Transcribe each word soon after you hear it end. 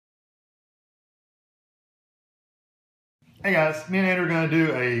Hey guys, me and Andrew are going to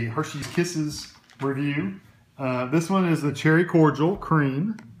do a Hershey's Kisses review. This one is the Cherry Cordial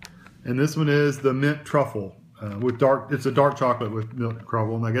Cream, and this one is the Mint Truffle with dark. It's a dark chocolate with milk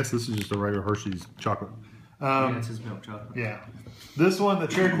crumble, and I guess this is just a regular Hershey's chocolate. Yeah, it says milk chocolate. Yeah. This one, the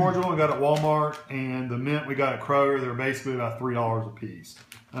Cherry Cordial, we got at Walmart, and the Mint we got at Kroger. They're basically about $3 a piece.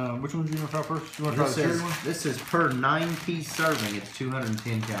 Which one do you want to try first? You want to try the cherry one? This is per 9-piece serving. It's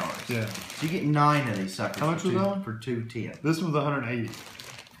 210 calories. Yeah. So you get 9 of these suckers. How much was that one? For 210. This one's 180.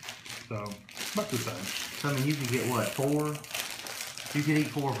 So about the same. So I mean, you could get what, 4? You could eat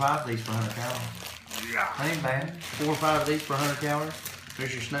 4 or 5 of these for 100 calories. Yeah. That ain't bad. 4 or 5 of these for 100 calories.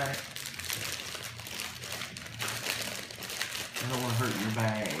 There's your snack. I don't want to hurt your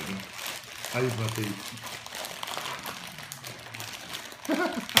bag. I use my teeth.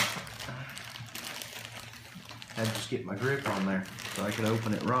 Had to just get my grip on there so I could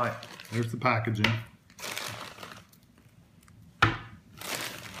open it right. Here's the packaging.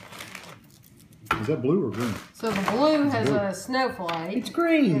 Is that blue or green? So the blue has a snowflake. It's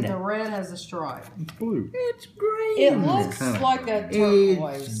green. And the red has a stripe. It's blue. It's green. It looks like a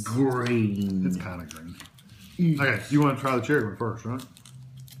turquoise. It's green. It's kind of green. Okay, you want to try the cherry one first, right?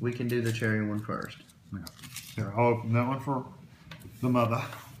 We can do the cherry one first. Okay. Here, I'll open that one for the mother.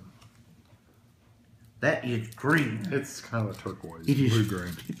 That is green. It's kind of a turquoise. It is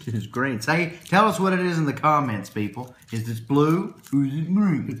blue-green. It is green. Say, tell us what it is in the comments, people. Is this blue or is it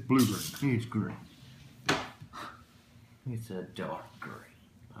green? It's blue-green. It's green. It's a dark green.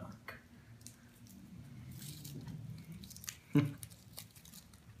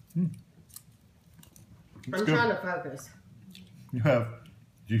 I'm trying to focus. You have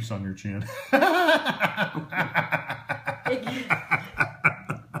juice on your chin.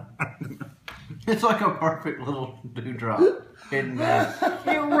 It's like a perfect little dewdrop hidden there.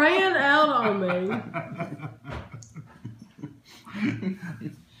 It ran out on me.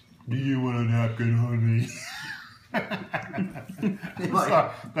 Do you want a napkin, honey?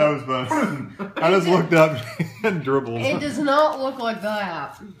 Sorry, that was fun. I just looked up and dribbled. It does not look like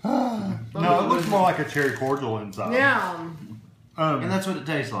that. No, it looks more like a cherry cordial inside. Yeah. And that's what it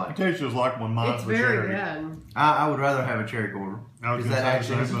tastes It like. tastes just like one mine It's for very cherry. good. I would rather have a cherry cordial. Because that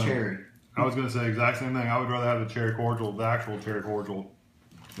actually is a cherry. I was going to say the exact same thing. I would rather have the cherry cordial, the actual cherry cordial.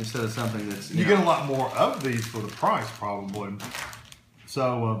 Instead of something that's... You get a lot more of these for the price, probably.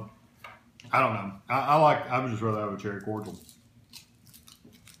 So, I don't know. I would just rather have a cherry cordial.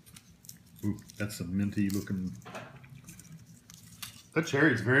 Ooh, that's some minty looking. That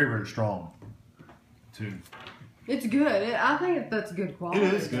cherry is very, very strong, too. It's good. I think that's good quality.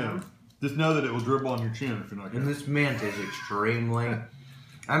 It is good. Just know that it will dribble on your chin if you're not And careful. this mint is extremely...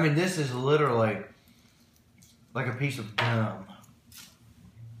 I mean, this is literally like a piece of gum.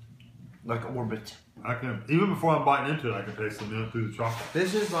 Like Orbit. I can, even before I'm biting into it, I can taste the mint through the chocolate.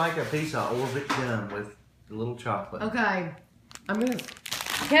 This is like a piece of Orbit gum with a little chocolate. Okay.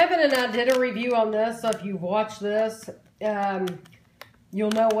 Kevin and I did a review on this, so if you've watched this,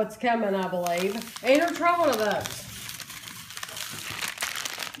 you'll know what's coming, I believe. Andrew, try one of those.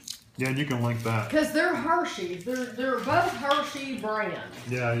 Yeah, and you can link that. Because they're Hershey's. They're both Hershey brand.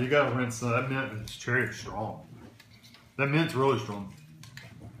 Yeah, you gotta rinse that mint. It's cherry strong. That mint's really strong.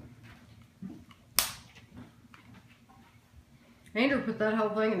 Andrew put that whole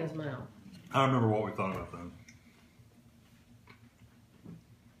thing in his mouth. I don't remember what we thought about that.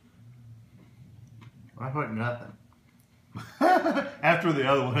 I thought nothing. After the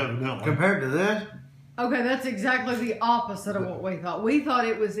other one, evidently. Compared to this, Okay, that's exactly the opposite of what we thought. We thought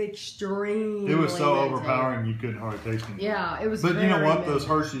it was extremely It was so minty. overpowering you couldn't hardly taste it. Yeah, it was But very you know what? minty. Those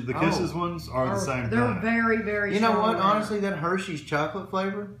Hershey, the Kisses ones are the same They're thing. very, very you know strong what? mint. Honestly, that Hershey's chocolate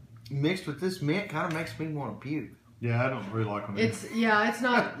flavor mixed with this mint kind of makes me want to puke. Yeah, I don't really like them. It's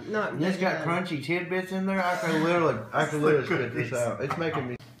not It's got good. crunchy tidbits in there. I could literally spit this out. It's making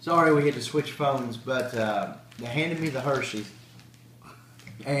me. Sorry, we had to switch phones, but they handed me the Hershey's,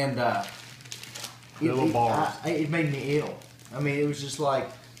 and Little bars. it made me ill. I mean, it was just like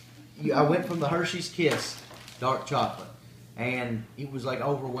I went from the Hershey's Kiss, dark chocolate, and it was like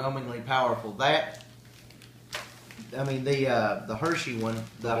overwhelmingly powerful. That, I mean, the Hershey one,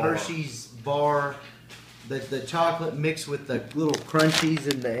 the Hershey's bar. The chocolate mixed with the little crunchies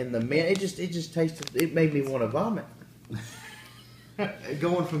and the mint, it just tasted. It made me want to vomit.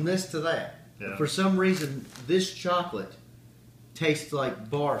 Going from this to that, Yeah. for some reason, this chocolate tastes like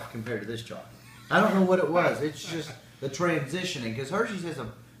barf compared to this chocolate. I don't know what it was. It's just the transitioning, because Hershey's has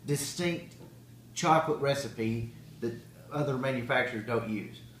a distinct chocolate recipe that other manufacturers don't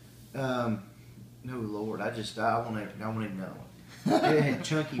use. Oh Lord, I want to know. It had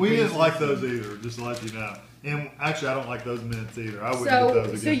chunky. We didn't pieces. like those either, just to let you know. And actually, I don't like those mints either. I wouldn't get So,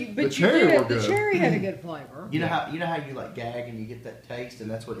 those so again. you, but the you cherry did. were good. The cherry had a good flavor. You know how you like gag and you get that taste,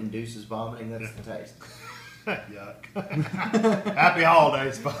 and that's what induces vomiting. That's the taste. Yuck. Happy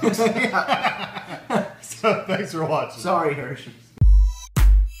holidays, folks. So thanks for watching. Sorry, Hershey's.